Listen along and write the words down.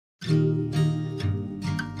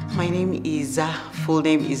My name is, full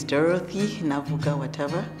name is Dorothy Navuga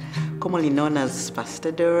Whatever, commonly known as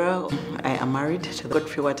Pastor Dora. I am married to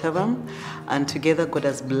Godfrey Whatever, and together God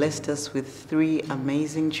has blessed us with 3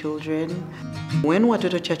 amazing children. When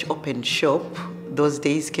Watoto Church opened shop, those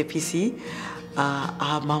days KPC,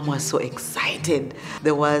 our mom was so excited.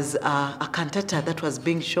 There was a cantata that was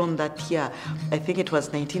being shown that year. I think it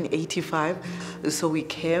was 1985. So we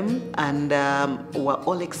came and were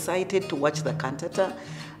all excited to watch the cantata,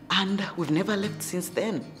 and we've never left since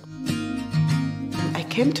then. I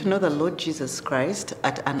came to know the Lord Jesus Christ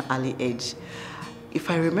at an early age. If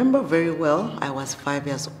I remember very well, I was 5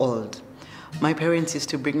 years old. My parents used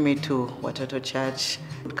to bring me to Watoto Church,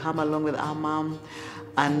 would come along with our mom,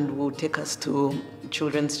 and would take us to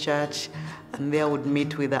children's church, and there would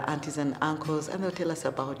meet with the aunties and uncles, and they'll tell us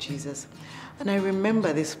about Jesus. And I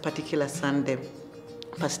remember this particular Sunday,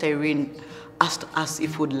 Pastor Irene asked us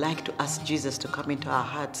if we'd like to ask Jesus to come into our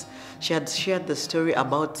hearts. She had shared the story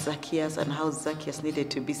about Zacchaeus and how Zacchaeus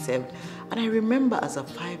needed to be saved. And I remember as a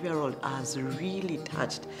 5-year-old, I was really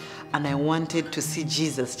touched, and I wanted to see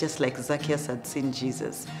Jesus just like Zacchaeus had seen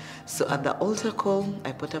Jesus. So at the altar call,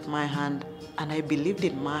 I put up my hand, and I believed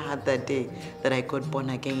in my heart that day that I got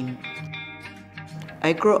born again.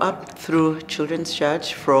 I grew up through children's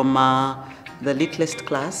church from the littlest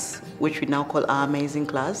class, which we now call our amazing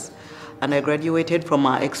class, and I graduated from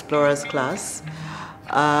our explorers class.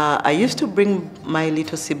 I used to bring my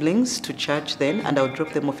little siblings to church then, and I would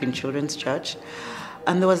drop them off in children's church.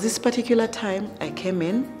 And there was this particular time I came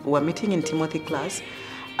in, we were meeting in Timothy class,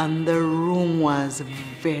 and the room was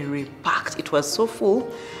very packed. It was so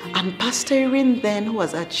full. And Pastor Irene then, who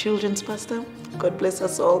was our children's pastor, God bless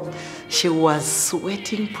us all, she was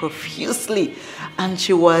sweating profusely. And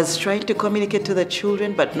she was trying to communicate to the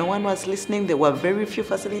children, but no one was listening. There were very few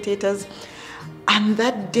facilitators. And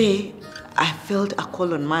that day, I felt a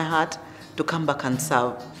call on my heart to come back and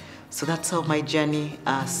serve. So that's how my journey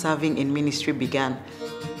serving in ministry began.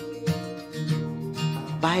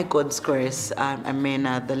 By God's grace,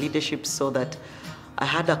 the leadership saw that I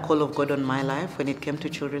had a call of God on my life when it came to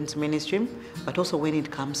children's ministry, but also when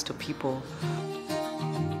it comes to people.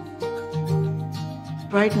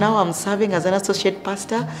 Right now, I'm serving as an associate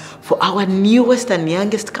pastor for our newest and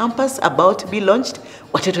youngest campus about to be launched,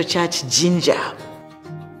 Watoto Church Ginger.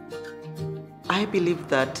 I believe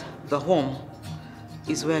that the home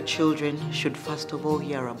is where children should first of all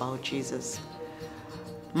hear about Jesus.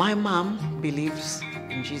 My mom believes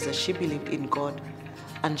in Jesus. She believed in God,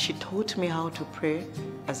 and she taught me how to pray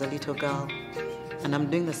as a little girl, and I'm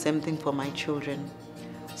doing the same thing for my children.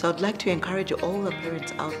 So I'd like to encourage all the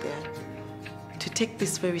parents out there to take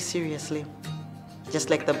this very seriously. Just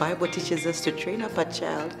like the Bible teaches us to train up a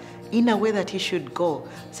child in a way that he should go,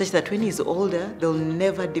 such that when he's older, they'll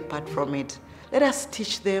never depart from it. Let us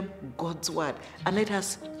teach them God's word, and let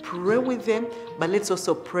us pray with them, but let's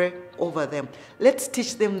also pray over them. Let's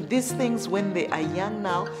teach them these things when they are young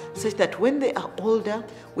now, such that when they are older,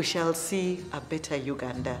 we shall see a better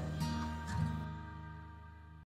Uganda.